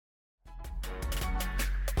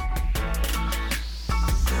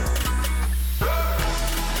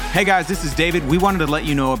Hey guys, this is David. We wanted to let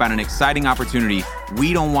you know about an exciting opportunity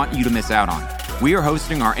we don't want you to miss out on. We are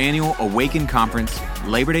hosting our annual Awaken Conference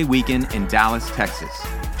Labor Day weekend in Dallas, Texas.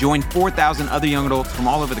 Join 4,000 other young adults from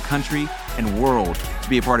all over the country and world to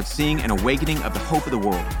be a part of seeing an awakening of the hope of the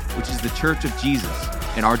world, which is the Church of Jesus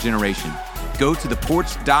in our generation. Go to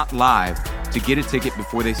theporch.live to get a ticket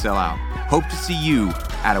before they sell out. Hope to see you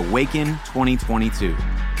at Awaken 2022.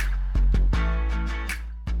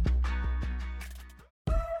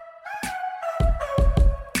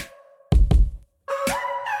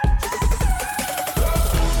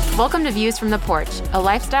 Welcome to Views from the Porch, a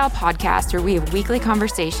lifestyle podcast where we have weekly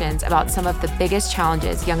conversations about some of the biggest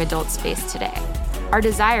challenges young adults face today. Our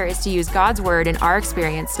desire is to use God's word and our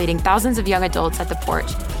experience leading thousands of young adults at the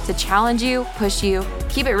porch to challenge you, push you,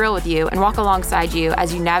 keep it real with you, and walk alongside you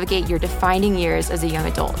as you navigate your defining years as a young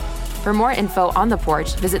adult. For more info on the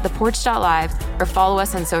porch, visit theporch.live or follow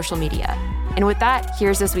us on social media. And with that,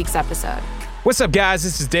 here's this week's episode. What's up, guys?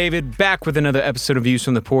 This is David, back with another episode of Views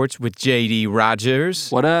from the Porch with J.D.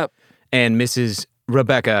 Rogers. What up? And Mrs.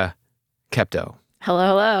 Rebecca Kepto. Hello,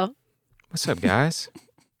 hello. What's up, guys?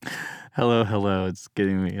 Hello. It's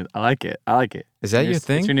getting me. I like it. Is that your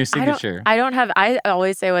thing? It's your new signature. I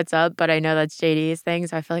always say what's up, but I know that's JD's thing,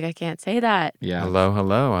 so I feel like I can't say that. Yeah.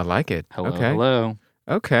 Hello. I like it. Hello.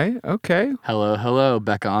 Okay. Hello.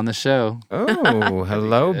 Becca on the show. Oh,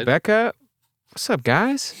 hello, Good. Becca. What's up,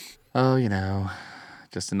 guys? Oh,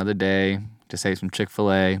 just another day. Just ate some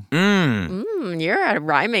Chick-fil-A. You're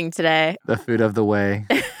rhyming today. The food of the way.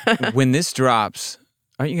 When this drops,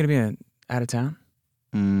 aren't you going to be out of town?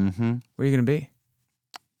 Mm-hmm. Where are you going to be?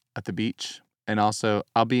 At the beach. And also,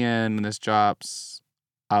 when this drops,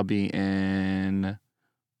 I'll be in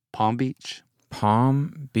Palm Beach.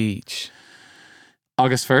 Palm Beach.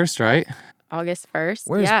 August 1st, right? August 1st?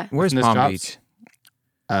 Where's When this Palm drops? Beach?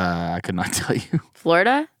 I could not tell you.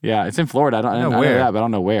 Florida? Yeah, it's in Florida. I know where. that, but I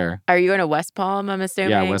don't know where. Are you in a West Palm, I'm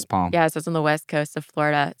assuming? Yeah, West Palm. Yeah, so it's on the west coast of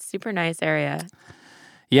Florida. It's a super nice area.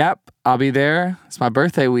 Yep, I'll be there. It's my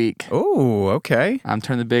birthday week. Oh, okay. I'm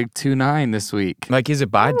turning the big 2-9 this week. Like, is it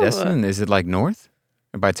by Ooh. Destin? Is it like north?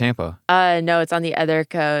 Or by Tampa? No, it's on the other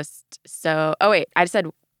coast. So,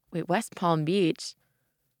 West Palm Beach.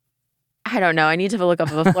 I don't know. I need to look up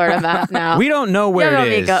the Florida map now. We don't know where Yeah, it let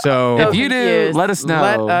me is, go. so If you do, confused. let us know.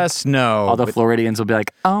 let us know. All the Floridians will be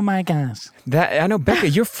like, oh my gosh. I know, Becca,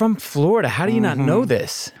 you're from Florida. How do you not know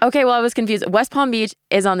this? Okay, well, I was confused. West Palm Beach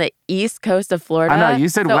is on the east coast of Florida. I know, you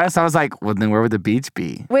said So- west. I was like, well, then where would the beach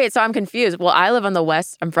be? Wait, so I'm confused. Well, I live on the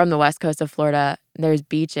west. I'm from the west coast of Florida. There's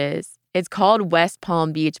beaches. It's called West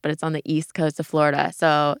Palm Beach, but it's on the east coast of Florida.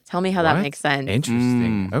 So tell me how that What? makes sense.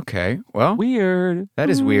 Interesting. Okay. Well, Weird. that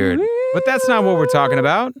is weird. But that's not what we're talking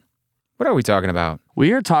about. What are we talking about?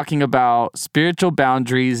 We are talking about spiritual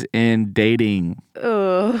boundaries in dating.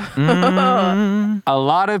 Ooh. Mm, A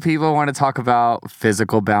lot of people want to talk about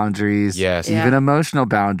physical boundaries. yes. Yeah. Even emotional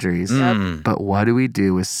boundaries. Mm. But what do we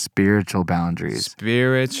do with spiritual boundaries?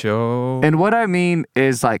 Spiritual. And what I mean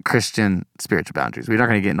is like Christian spiritual boundaries. We're not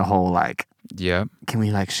going to get in the whole like, Yep. can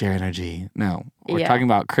we like share energy? No. We're Yeah. talking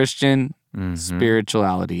about Christian Mhm.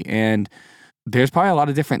 spirituality. And there's probably a lot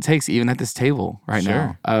of different takes even at this table right Sure.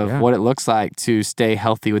 now of Yeah. what it looks like to stay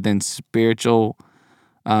healthy within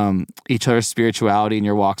each other's spirituality in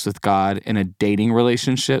your walks with God in a dating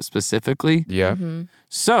relationship specifically. Yep. Mhm.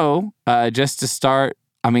 So just to start,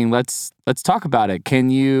 let's talk about it. Can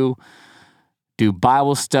you do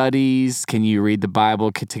Bible studies? Can you read the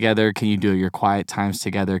Bible together? Can you do your quiet times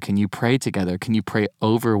together? Can you pray together? Can you pray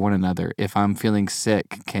over one another? If I'm feeling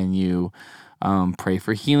sick, can you pray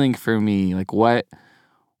for healing for me? Like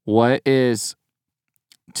what is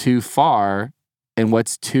too far and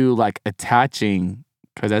what's too like attaching?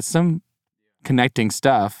 Because that's some connecting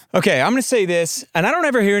stuff. Okay, I'm going to say this, and I don't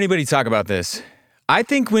ever hear anybody talk about this. I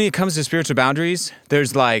think when it comes to spiritual boundaries,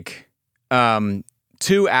 there's like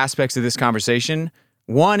two aspects of this conversation.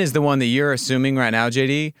 One is the one that you're assuming right now,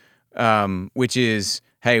 JD, which is,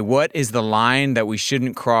 hey, what is the line that we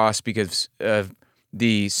shouldn't cross because of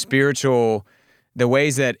the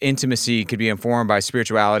ways that intimacy could be informed by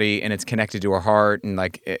spirituality and it's connected to our heart and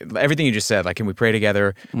like everything you just said, like, can we pray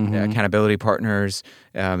together? Accountability partners.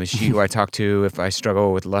 Is she who I talk to if I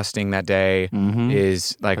struggle with lusting that day?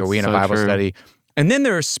 Is like, are we in a so Bible true. study? And then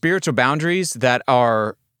there are spiritual boundaries that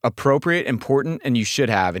are appropriate, important, and you should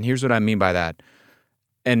have. And here's what I mean by that.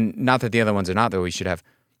 And not that the other ones are not that we should have.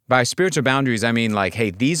 By spiritual boundaries, I mean like, hey,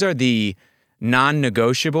 these are the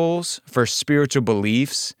non-negotiables for spiritual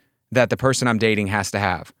beliefs that the person I'm dating has to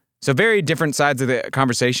have. So very different sides of the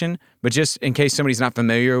conversation, but just in case somebody's not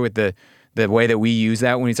familiar with the way that we use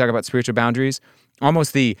that when we talk about spiritual boundaries,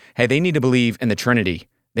 almost hey, they need to believe in the Trinity.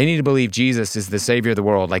 They need to believe Jesus is the savior of the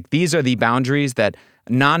world. Like, these are the boundaries that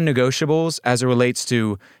non-negotiables as it relates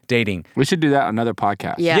to dating. We should do that on another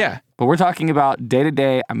podcast. Yeah. But we're talking about day to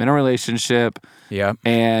day. I'm in a relationship. Yeah.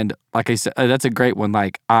 And like I said, that's a great one.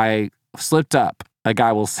 Like, I slipped up, a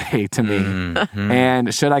guy will say to me. Mhm.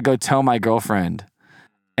 And should I go tell my girlfriend?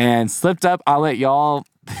 And slipped up, I'll let y'all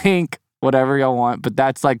think whatever y'all want. But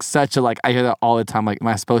that's like such a, like, I hear that all the time. Like, am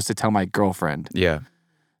I supposed to tell my girlfriend? Yeah.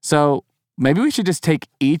 So maybe we should just take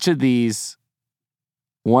each of these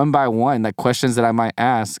one by one, like questions that I might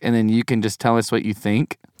ask, and then you can just tell us what you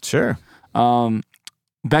think. Sure.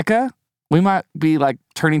 Becca, we might be like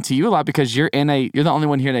turning to you a lot because you're the only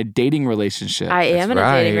one here in a dating relationship. I am in a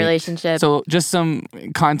dating right. relationship. So just some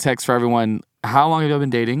context for everyone. How long have you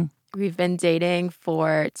been dating? We've been dating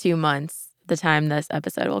for 2 months, the time this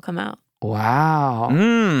episode will come out. Wow.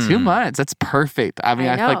 Mm. 2 months. That's perfect. I mean,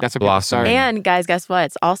 I I feel like know. that's a good Blossom. start. And guys, guess what?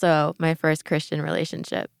 It's also my first Christian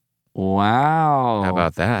relationship. Wow. How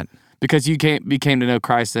about that? Because you became to know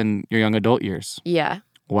Christ in your young adult years. Yeah.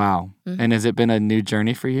 Wow. Mhm. And has it been a new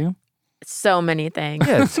journey for you? So many things.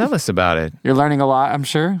 Yeah, tell us about it. You're learning a lot, I'm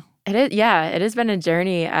sure. It has been a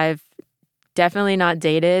journey. I've definitely not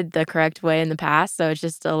dated the correct way in the past. So it's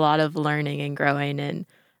just a lot of learning and growing and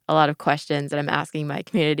a lot of questions that I'm asking my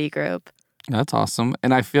community group. That's awesome.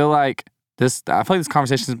 And I feel like this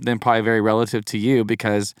conversation has been probably very relative to you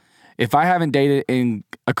because if I haven't dated in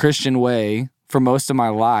a Christian way for most of my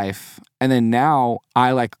life, and then now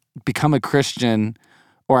I like become a Christian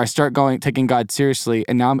or I start taking God seriously,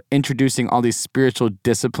 and now I'm introducing all these spiritual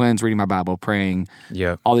disciplines, reading my Bible, praying,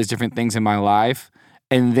 Yeah. all these different things in my life.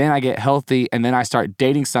 And then I get healthy and then I start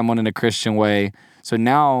dating someone in a Christian way. So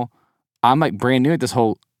now I'm like brand new at this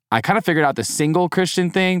whole, I kind of figured out the single Christian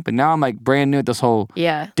thing, but now I'm like brand new at this whole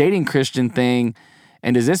Yeah. dating Christian thing.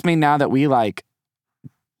 And does this mean now that we like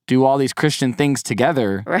do all these Christian things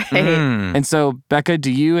together? Right. Mm. And so, Becca,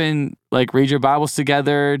 do you and like read your Bibles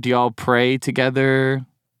together? Do y'all pray together?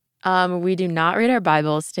 We do not read our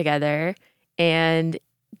Bibles together. And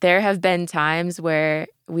there have been times where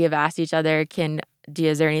we have asked each other,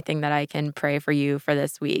 is there anything that I can pray for you for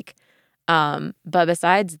this week? But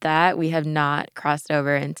besides that, we have not crossed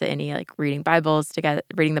over into any like reading the Bible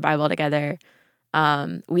together.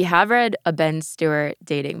 We have read a Ben Stewart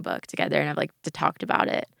dating book together and have like talked about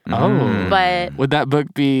it. Oh. But Would that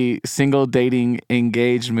book be Single, Dating,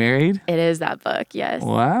 Engaged, Married? it is that book, yes.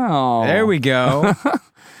 Wow. There we go.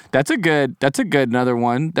 That's a good another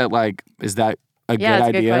one that like, is that a Yeah, good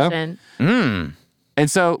it's a idea? good question. Mm.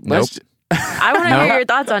 And so let's, I want to hear your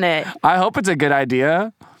thoughts on it. I hope it's a good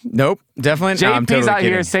idea. Nope. Definitely. No, I'm JP's totally out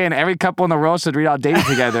kidding. here saying every couple in the world should read out dating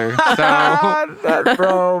together. So,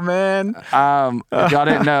 Bro, man. if y'all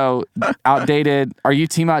didn't know, outdated. Are you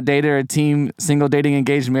team outdated or team single, dating,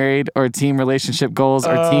 engaged, married, or team relationship goals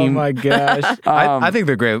or team? Oh my gosh. I think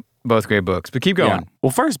they're great. Both great books. But keep going. Yeah.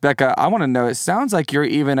 Well, first, Becca, I want to know, it sounds like you're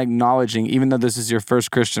even acknowledging, even though this is your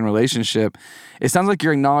first Christian relationship, it sounds like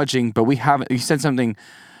you're acknowledging, but you said something,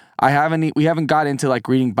 we haven't got into like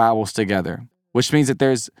reading Bibles together, which means that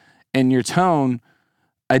there's, in your tone,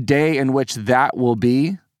 a day in which that will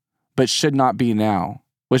be, but should not be now,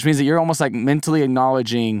 which means that you're almost like mentally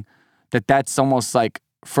acknowledging that that's almost like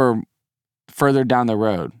for further down the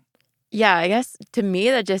road. Yeah, I guess to me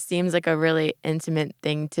that just seems like a really intimate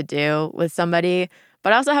thing to do with somebody.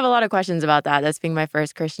 But I also have a lot of questions about that. That's being my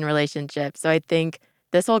first Christian relationship. So I think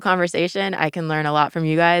this whole conversation, I can learn a lot from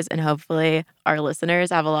you guys, and hopefully our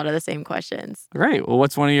listeners have a lot of the same questions. Great. Well,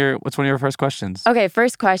 what's one of your first questions? Okay,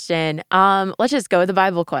 first question. Let's just go with the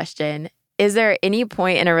Bible question. Is there any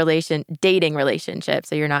point in a dating relationship,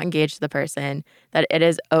 so you're not engaged to the person, that it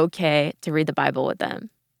is okay to read the Bible with them?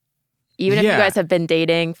 Even if you guys have been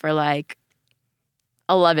dating for like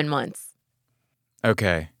 11 months.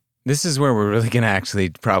 Okay. This is where we're really going to actually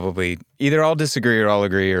probably either all disagree or all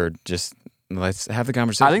agree, or just let's have the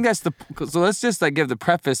conversation. I think so let's just like give the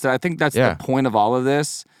preface that I think that's the point of all of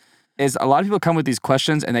this, is a lot of people come with these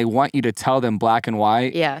questions and they want you to tell them black and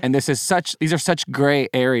white. Yeah. And these are such gray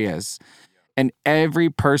areas. And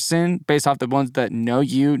every person, based off the ones that know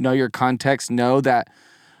you, know your context, know that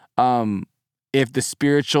if the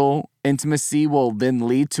spiritual intimacy will then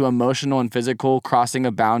lead to emotional and physical crossing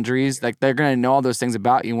of boundaries, like they're going to know all those things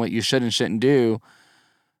about you and what you should and shouldn't do.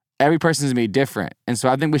 Every person's going to be different. And so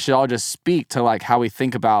I think we should all just speak to like how we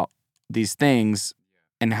think about these things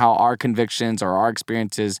and how our convictions or our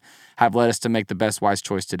experiences have led us to make the best wise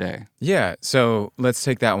choice today. Yeah. So let's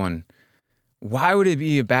take that one. Why would it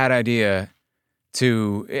be a bad idea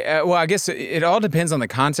well, I guess it all depends on the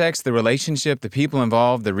context, the relationship, the people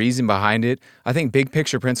involved, the reason behind it. I think big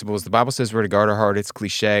picture principles, the Bible says we're to guard our heart. It's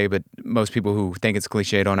cliche, but most people who think it's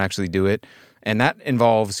cliche don't actually do it. And that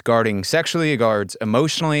involves guarding sexually, it guards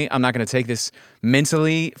emotionally. I'm not going to take this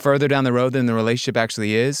mentally further down the road than the relationship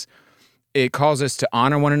actually is. It calls us to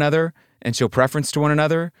honor one another and show preference to one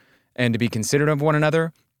another and to be considerate of one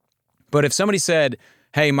another. But if somebody said,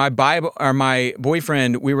 hey, my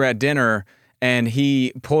boyfriend, we were at dinner and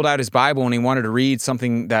he pulled out his Bible and he wanted to read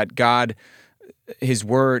something that God, his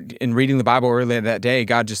word, in reading the Bible earlier that day,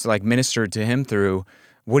 God just like ministered to him through.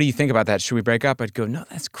 What do you think about that? Should we break up? I'd go, no,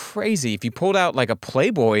 that's crazy. If you pulled out like a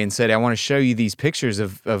Playboy and said, I want to show you these pictures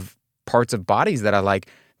of parts of bodies that I like,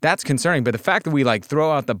 that's concerning. But the fact that we like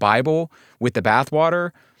throw out the Bible with the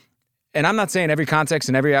bathwater, and I'm not saying every context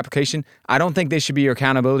and every application, I don't think they should be your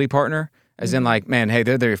accountability partner, as in like, man, hey,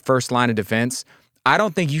 they're their first line of defense. I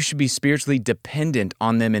don't think you should be spiritually dependent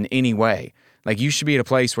on them in any way. Like you should be at a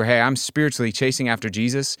place where, hey, I'm spiritually chasing after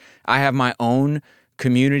Jesus. I have my own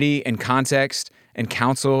community and context and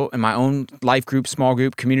counsel and my own life group, small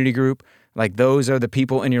group, community group. Like those are the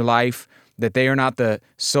people in your life, that they are not the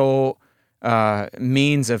sole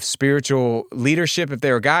means of spiritual leadership if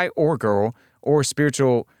they're a guy or girl, or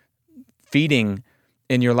spiritual feeding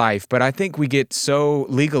in your life. But I think we get so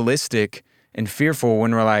legalistic and fearful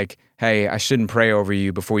when we're like, hey, I shouldn't pray over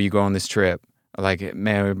you before you go on this trip. Like,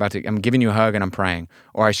 man, I'm giving you a hug and I'm praying.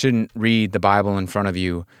 Or I shouldn't read the Bible in front of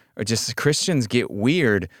you. Or just Christians get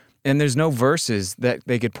weird and there's no verses that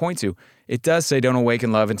they could point to. It does say don't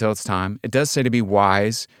awaken love until it's time. It does say to be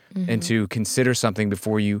wise and to consider something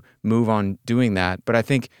before you move on doing that. But I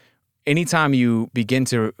think anytime you begin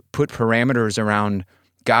to put parameters around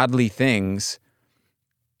godly things,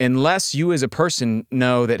 unless you as a person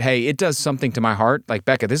know that, hey, it does something to my heart, like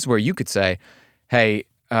Becca, this is where you could say, hey,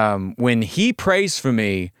 when he prays for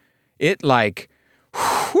me, it like,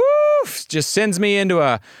 just sends me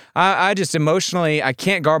into I just emotionally, I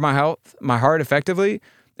can't guard my heart effectively.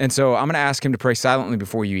 And so I'm going to ask him to pray silently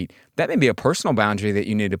before you eat. That may be a personal boundary that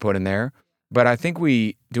you need to put in there, but I think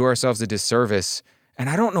we do ourselves a disservice. And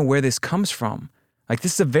I don't know where this comes from. Like,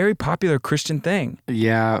 this is a very popular Christian thing.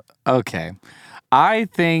 Yeah, okay. I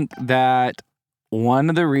think that one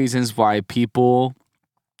of the reasons why people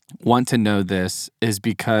want to know this is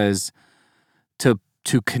because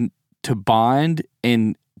to bond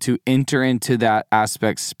and to enter into that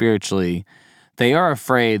aspect spiritually, they are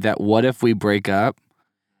afraid that what if we break up?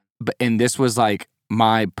 And this was like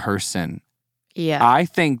my person. Yeah. I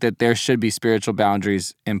think that there should be spiritual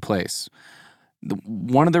boundaries in place.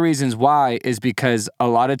 One of the reasons why is because a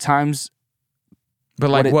lot of times. But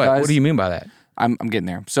like what do you mean by that? I'm getting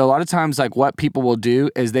there. So a lot of times, like what people will do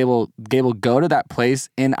is they will go to that place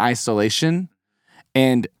in isolation,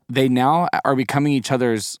 and they now are becoming each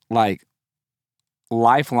other's like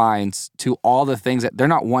lifelines to all the things that they're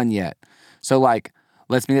not one yet. So like,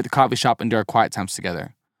 let's meet at the coffee shop and do our quiet times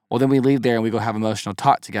together. Well, then we leave there and we go have emotional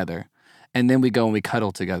talk together, and then we go and we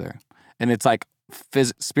cuddle together. And it's like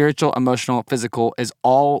spiritual, emotional, physical is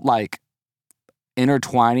all like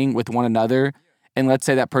intertwining with one another. And let's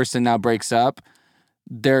say that person now breaks up,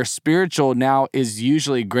 their spiritual now is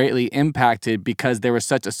usually greatly impacted because there was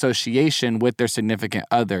such association with their significant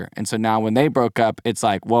other. And so now when they broke up, it's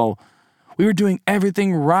like, well, we were doing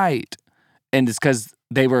everything right. And it's because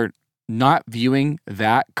they were not viewing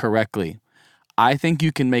that correctly. I think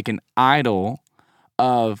you can make an idol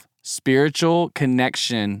of spiritual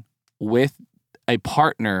connection with a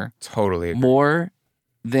partner Totally agree. more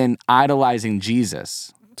than idolizing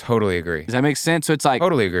Jesus. Totally agree. Does that make sense? So it's like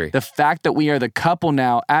Totally agree. the fact that we are the couple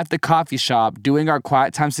now at the coffee shop doing our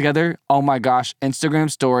quiet times together. Oh my gosh, Instagram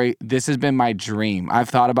story. This has been my dream. I've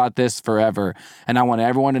thought about this forever and I want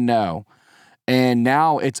everyone to know. And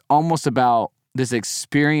now it's almost about this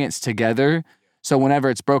experience together. So whenever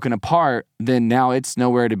it's broken apart, then now it's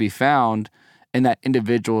nowhere to be found in that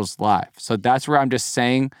individual's life. So that's where I'm just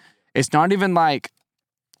saying, it's not even like,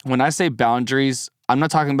 when I say boundaries, I'm not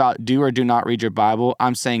talking about do or do not read your Bible.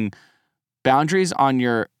 I'm saying boundaries on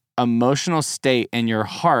your emotional state and your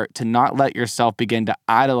heart to not let yourself begin to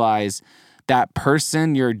idolize that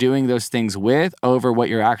person you're doing those things with over what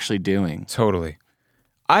you're actually doing. Totally.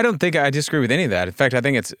 I don't think I disagree with any of that. In fact, I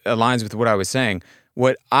think it aligns with what I was saying.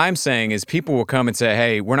 What I'm saying is people will come and say,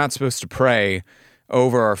 hey, we're not supposed to pray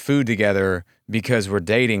over our food together because we're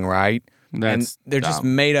dating, right? And they're just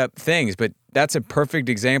made up things. But that's a perfect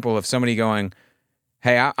example of somebody going,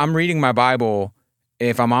 hey, I'm reading my Bible,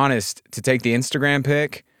 if I'm honest, to take the Instagram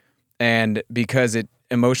pic, and because it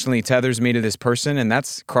emotionally tethers me to this person, and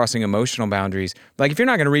that's crossing emotional boundaries. Like, if you're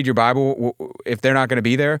not going to read your Bible, if they're not going to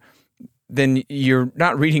be there, then you're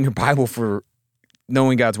not reading your Bible for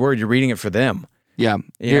knowing God's word. You're reading it for them. Yeah.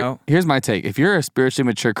 You know? Here's my take. If you're a spiritually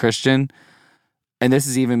mature Christian, and this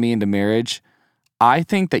is even me into marriage, I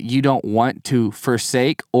think that you don't want to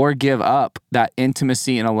forsake or give up that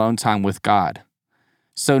intimacy and alone time with God.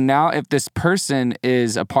 So now if this person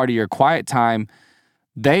is a part of your quiet time,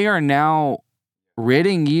 they are now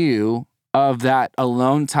ridding you of that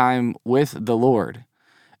alone time with the Lord.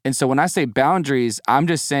 And so when I say boundaries, I'm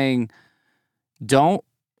just saying don't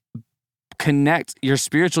connect your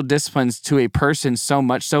spiritual disciplines to a person so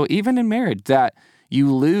much so, even in marriage, that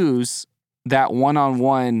you lose that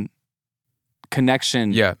one-on-one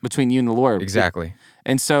connection between you and the Lord. Exactly.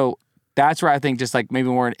 And so that's where I think just like maybe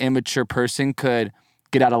more an immature person could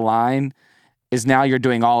get out of line is now you're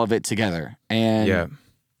doing all of it together. And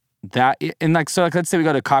let's say we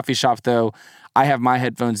go to a coffee shop though, I have my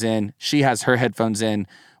headphones in, she has her headphones in,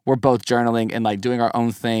 we're both journaling and like doing our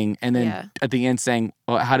own thing, and then at the end saying,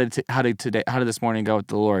 "Well, how did this morning go with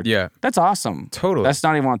the Lord?" Yeah, that's awesome. Totally. That's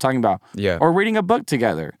not even what I'm talking about. Yeah, or reading a book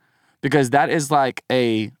together, because that is like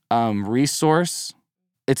a resource.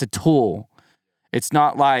 It's a tool. It's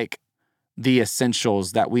not like the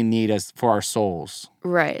essentials that we need for our souls.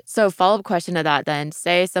 Right. So follow-up question to that then.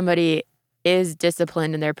 Say somebody is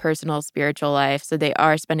disciplined in their personal spiritual life, so they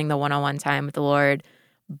are spending the one-on-one time with the Lord,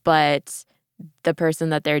 but the person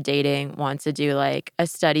that they're dating wants to do like a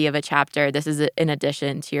study of a chapter. This is in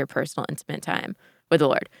addition to your personal intimate time with the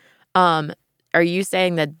Lord. Are you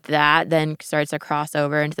saying that then starts to cross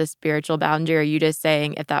over into the spiritual boundary? Or are you just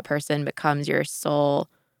saying if that person becomes your sole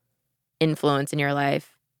influence in your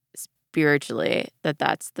life spiritually,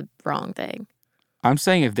 that's the wrong thing? I'm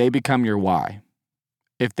saying if they become your why,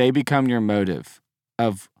 if they become your motive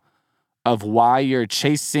of why you're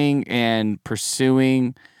chasing and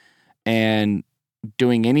pursuing and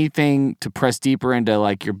doing anything to press deeper into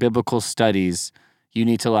like your biblical studies, you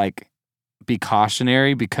need to like be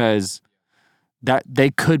cautionary, because that they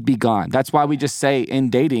could be gone. That's why we just say in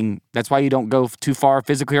dating, that's why you don't go too far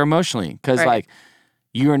physically or emotionally, because like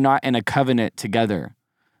you are not in a covenant together.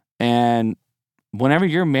 And whenever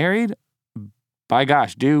you're married, by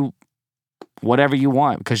gosh, do whatever you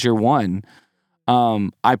want because you're one.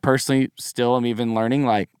 I personally still am even learning,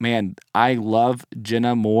 like, man, I love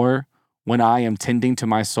Jenna more when I am tending to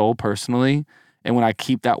my soul personally, and when I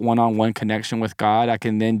keep that one-on-one connection with God, I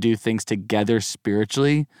can then do things together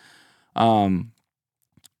spiritually.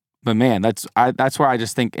 But man, that's where I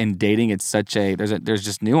just think in dating it's such there's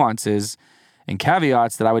just nuances and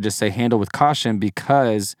caveats that I would just say handle with caution,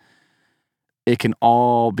 because it can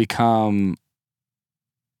all become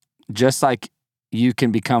just like you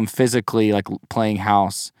can become physically like playing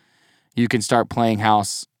house. You can start playing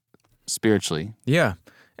house spiritually. Yeah.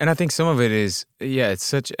 And I think some of it is, it's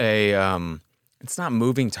such a, it's not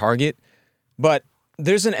moving target, but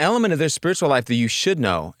there's an element of their spiritual life that you should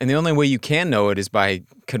know. And the only way you can know it is by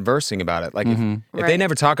conversing about it. Like if they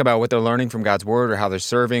never talk about what they're learning from God's word or how they're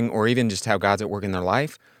serving or even just how God's at work in their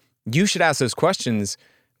life, you should ask those questions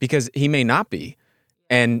because he may not be.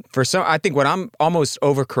 And for some, I think what I'm almost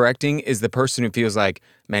overcorrecting is the person who feels like,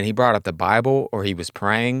 man, he brought up the Bible or he was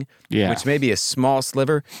praying, which may be a small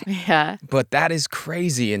sliver. Yeah. But that is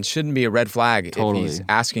crazy and shouldn't be a red flag if he's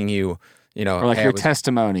asking you, or like your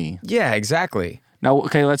testimony. Yeah, exactly. Now,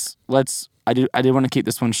 okay, let's. I did want to keep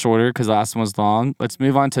this one shorter because the last one was long. Let's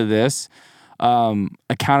move on to this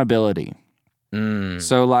accountability.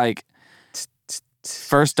 So, like,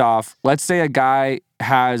 first off, let's say a guy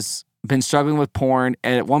has been struggling with porn,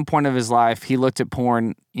 and at one point of his life, he looked at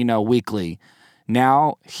porn, weekly.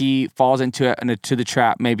 Now he falls into the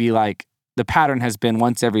trap. Maybe like the pattern has been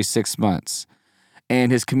once every 6 months,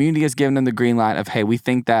 and his community has given him the green light of, hey, we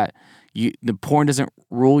think that the porn doesn't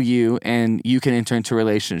rule you, and you can enter into a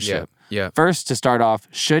relationship. Yeah. First, to start off,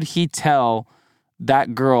 should he tell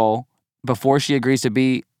that girl before she agrees to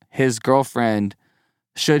be his girlfriend?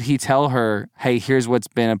 Should he tell her, hey, here's what's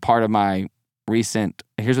been a part of my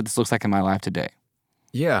here's what this looks like in my life today?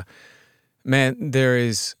 Yeah. Man, there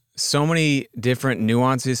is so many different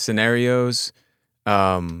nuances, scenarios,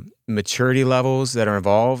 maturity levels that are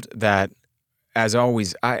involved that, as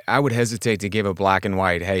always, I would hesitate to give a black and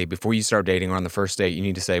white, hey, before you start dating or on the first date, you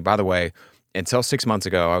need to say, by the way, until 6 months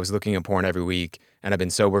ago, I was looking at porn every week and I've been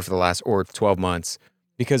sober for the last 12 months,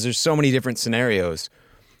 because there's so many different scenarios.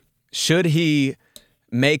 Should he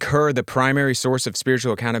make her the primary source of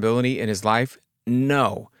spiritual accountability in his life?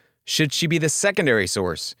 No. Should she be the secondary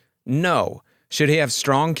source? No. Should he have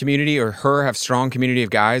strong community, or her have strong community of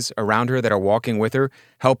guys around her that are walking with her,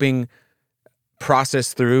 helping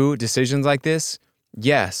process through decisions like this?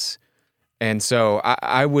 Yes. And so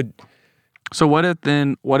I would... So what if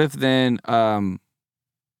then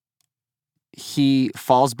he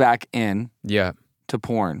falls back in Yeah. to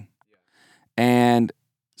porn, and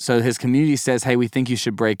so his community says, "Hey, we think you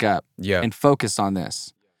should break up Yeah. and focus on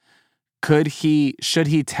this." Should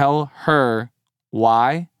he tell her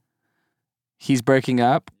why he's breaking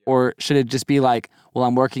up, or should it just be like, "Well,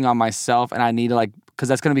 I'm working on myself and I need to because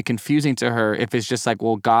that's going to be confusing to her if it's just like,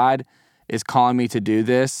 well, God is calling me to do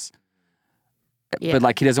this, Yeah.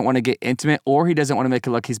 but he doesn't want to get intimate, or he doesn't want to make it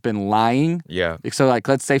look he's been lying." Yeah. So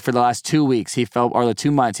let's say for the last 2 weeks or the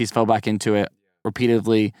 2 months he's fell back into it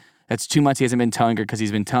repeatedly. That's 2 months he hasn't been telling her because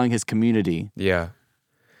he's been telling his community. Yeah.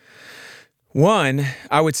 One,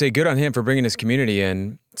 I would say good on him for bringing his community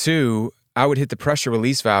in. Two, I would hit the pressure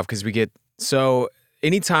release valve because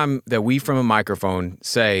anytime that we from a microphone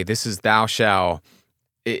say this is thou shall,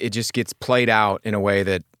 it just gets played out in a way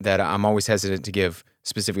that I'm always hesitant to give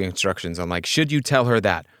specific instructions on, should you tell her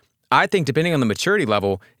that? I think depending on the maturity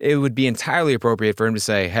level, it would be entirely appropriate for him to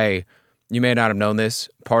say, hey, you may not have known this.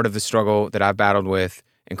 Part of the struggle that I've battled with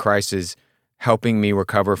in Christ is helping me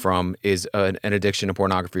recover from is an addiction to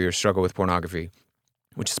pornography or struggle with pornography,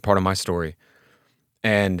 which is part of my story.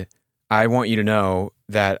 And I want you to know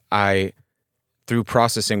that I, through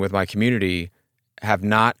processing with my community, have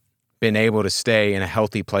not been able to stay in a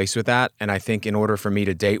healthy place with that. And I think in order for me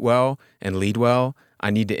to date well and lead well,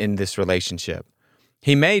 I need to end this relationship.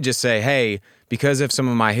 He may just say, hey, because of some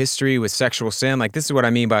of my history with sexual sin, this is what I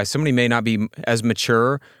mean by somebody may not be as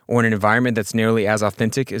mature or in an environment that's nearly as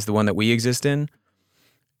authentic as the one that we exist in.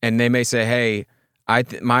 And they may say, hey,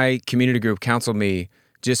 my community group counseled me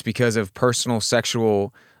just because of personal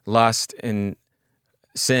sexual lust and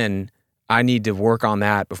sin. I need to work on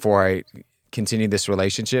that before I continue this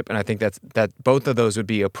relationship. And I think that both of those would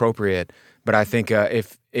be appropriate. But I think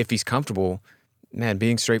if he's comfortable, man,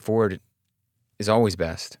 being straightforward is always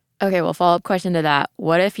best. Okay, well, follow-up question to that.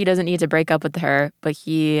 What if he doesn't need to break up with her, but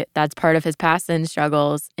that's part of his past sin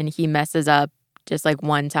struggles and he messes up just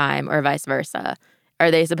one time or vice versa?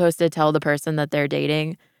 Are they supposed to tell the person that they're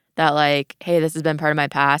dating that hey, this has been part of my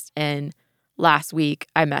past and last week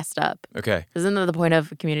I messed up? Okay. Isn't that the point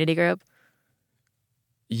of a community group?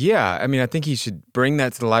 Yeah, I think he should bring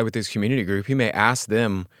that to the light with his community group. He may ask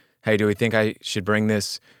them, hey, do we think I should bring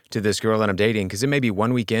this to this girl that I'm dating? Because it may be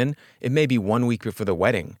 1 week in, it may be 1 week before the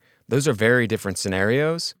wedding. Those are very different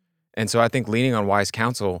scenarios. And so I think leaning on wise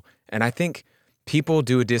counsel, and I think people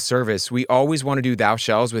do a disservice. We always want to do thou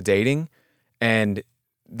shalls with dating, and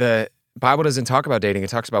the Bible doesn't talk about dating. It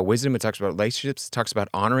talks about wisdom. It talks about relationships. It talks about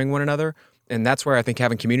honoring one another. And that's where I think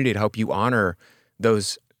having community to help you honor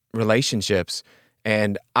those relationships.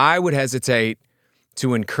 And I would hesitate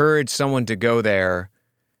to encourage someone to go there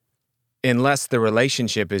unless the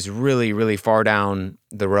relationship is really, really far down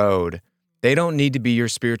the road. They don't need to be your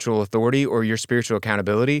spiritual authority or your spiritual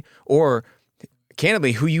accountability or,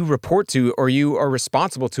 candidly, who you report to or you are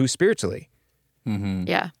responsible to spiritually. Mm-hmm.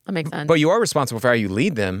 Yeah, that makes sense. But you are responsible for how you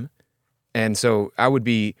lead them. And so I would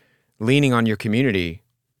be leaning on your community.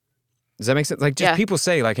 Does that make sense? People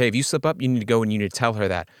say, hey, if you slip up, you need to go and you need to tell her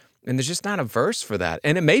that. And there's just not a verse for that.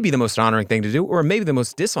 And it may be the most honoring thing to do, or it may be the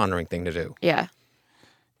most dishonoring thing to do. Yeah.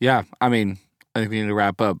 Yeah, I think we need to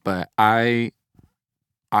wrap up, but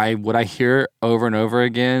what I hear over and over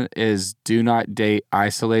again is do not date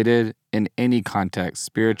isolated in any context.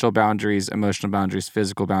 Spiritual boundaries, emotional boundaries,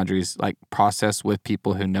 physical boundaries, process with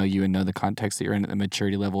people who know you and know the context that you're in at the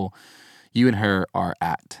maturity level you and her are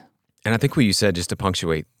at. And I think what you said, just to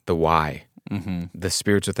punctuate the why, the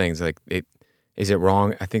spiritual things, is it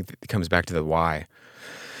wrong? I think it comes back to the why.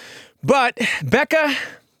 But Becca,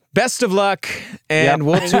 best of luck, and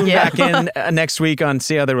we'll tune back in next week on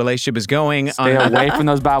see how the relationship is going. Stay away from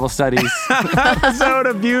those Bible studies. Episode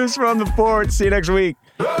of Views from the Porch. See you next week.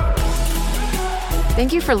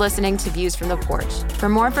 Thank you for listening to Views from the Porch. For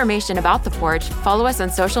more information about The Porch, follow us on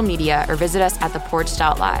social media or visit us at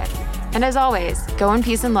theporch.live. And as always, go in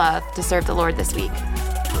peace and love to serve the Lord this week.